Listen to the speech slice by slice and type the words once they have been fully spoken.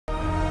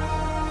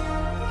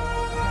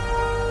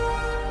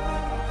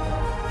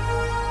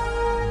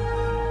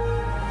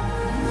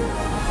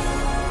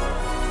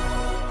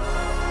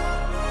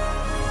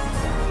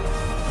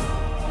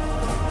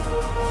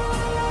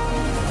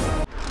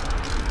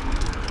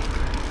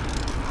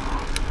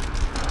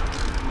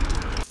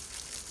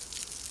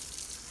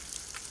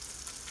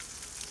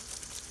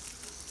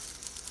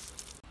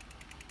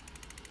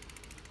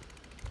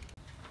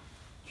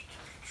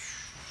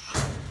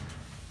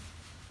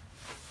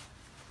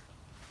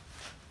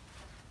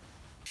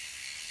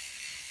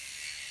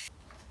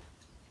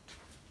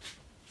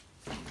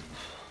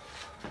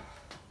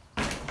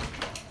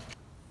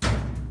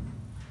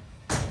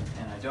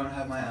don't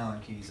have my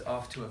Allen keys.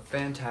 Off to a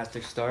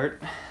fantastic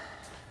start.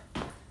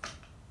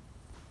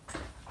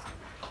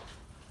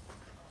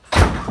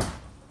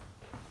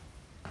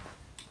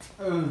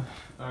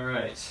 All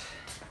right.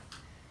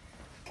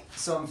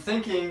 So I'm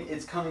thinking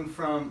it's coming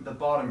from the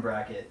bottom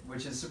bracket,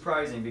 which is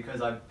surprising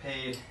because I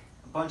paid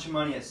a bunch of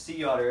money at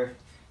Sea Otter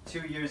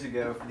 2 years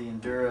ago for the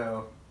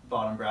Enduro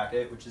bottom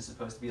bracket, which is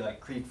supposed to be like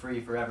creak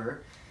free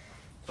forever.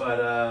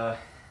 But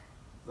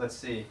let's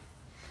see.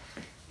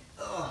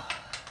 Ugh. How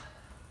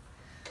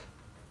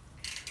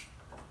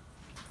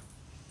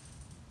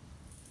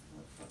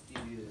the fuck do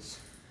you do this?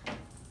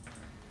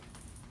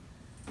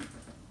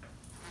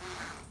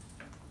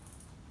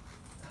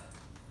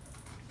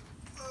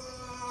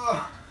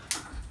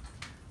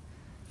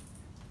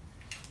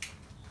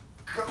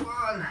 Come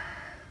on.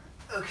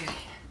 Okay.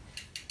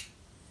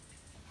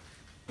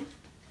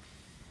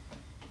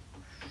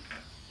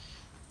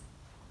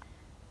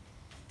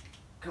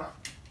 Come on.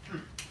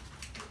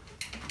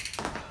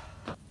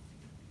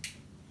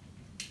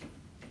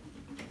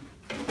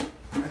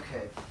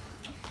 Okay.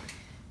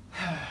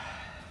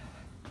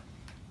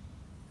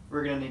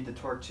 We're gonna need the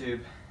torque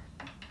tube.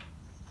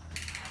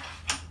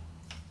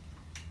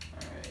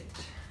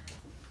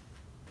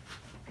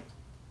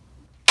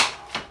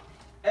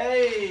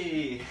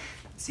 Hey!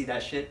 See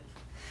that shit?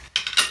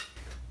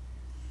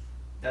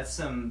 That's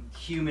some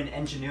human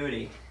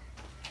ingenuity.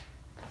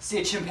 See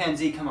a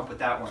chimpanzee come up with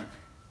that one.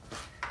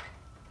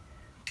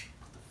 What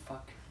the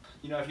fuck?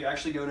 You know, if you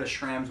actually go to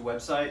SRAM's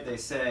website, they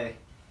say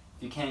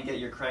if you can't get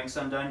your cranks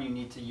undone, you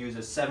need to use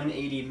a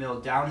 780 mil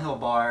downhill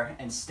bar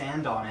and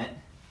stand on it.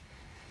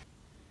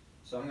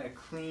 So I'm gonna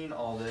clean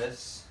all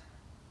this.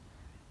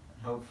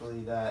 And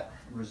hopefully that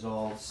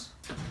resolves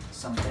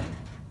something.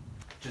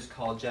 Just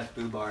call Jeff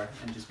Boobar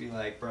and just be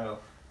like, bro,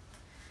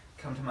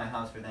 come to my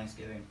house for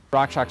Thanksgiving.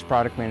 RockShox's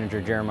product manager,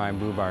 Jeremiah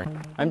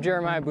Boobar. I'm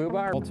Jeremiah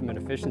Boobar, Ultimate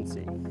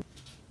Efficiency.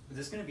 Is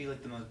this gonna be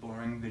like the most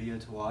boring video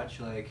to watch?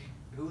 Like,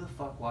 who the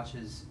fuck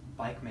watches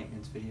bike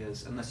maintenance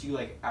videos unless you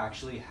like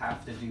actually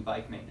have to do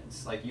bike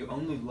maintenance? Like, you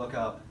only look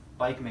up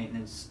bike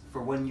maintenance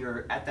for when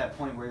you're at that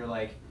point where you're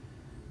like,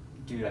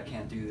 dude, I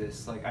can't do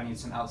this. Like, I need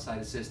some outside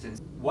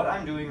assistance. What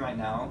I'm doing right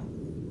now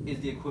is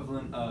the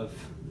equivalent of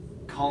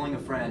calling a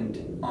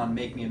friend on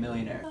Make Me a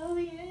Millionaire.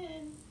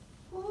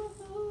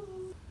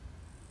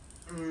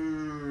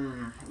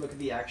 Look at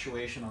the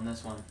actuation on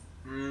this one.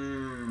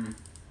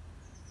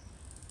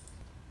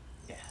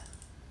 Yeah,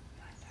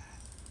 like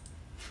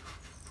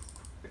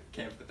that.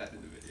 Can't put that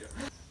in the video.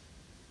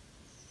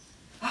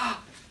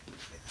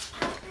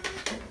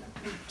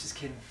 Just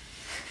kidding.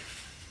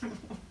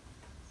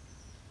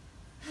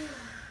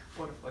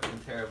 What a fucking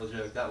terrible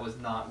joke. That was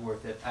not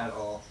worth it at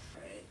all.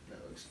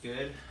 Looks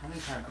good. How many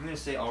times? I'm gonna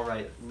say all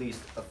right at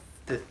least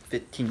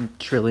 15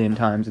 trillion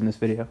times in this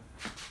video.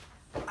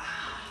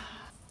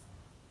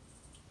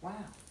 Wow.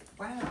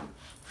 Wow.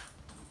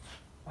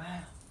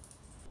 Wow.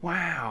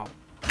 Wow.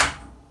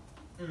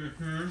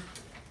 Mm-hmm.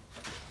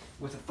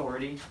 With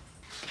authority.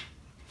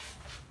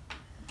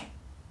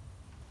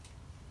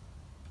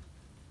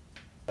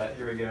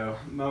 Here we go.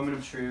 Moment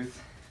of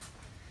truth.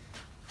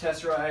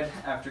 Test ride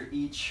after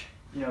each,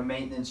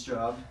 maintenance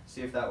job.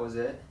 See if that was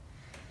it.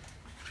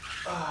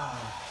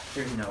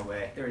 There's no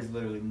way. There is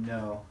literally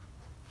no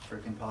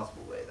freaking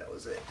possible way that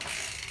was it.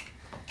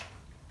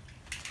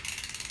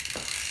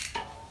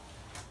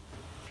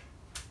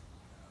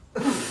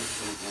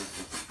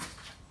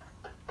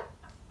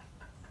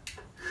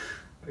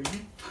 Are you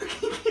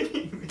fucking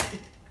kidding me?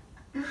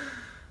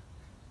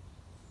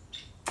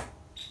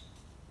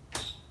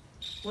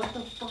 What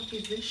the fuck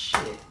is this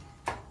shit?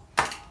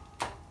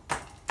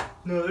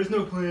 No, there's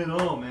no plan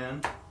at all,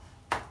 man.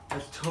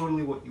 That's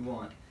totally what you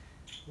want.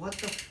 What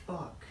the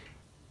fuck?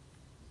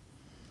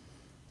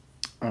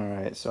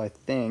 Alright, so I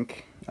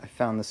think I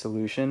found the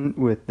solution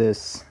with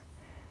this.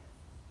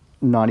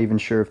 Not even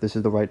sure if this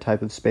is the right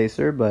type of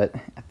spacer, but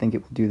I think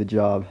it will do the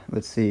job.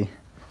 Let's see.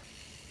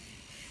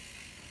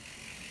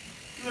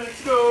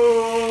 Let's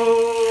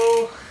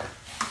go!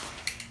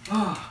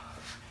 Oh.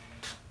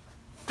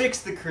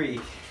 Fix the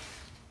creak.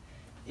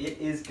 It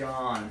is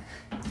gone.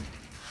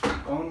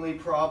 Only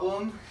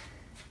problem,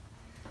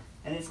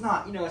 and it's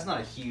not, it's not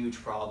a huge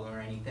problem or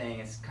anything.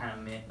 It's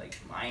kind of like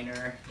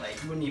minor.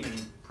 Like, you wouldn't even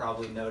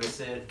probably notice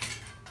it.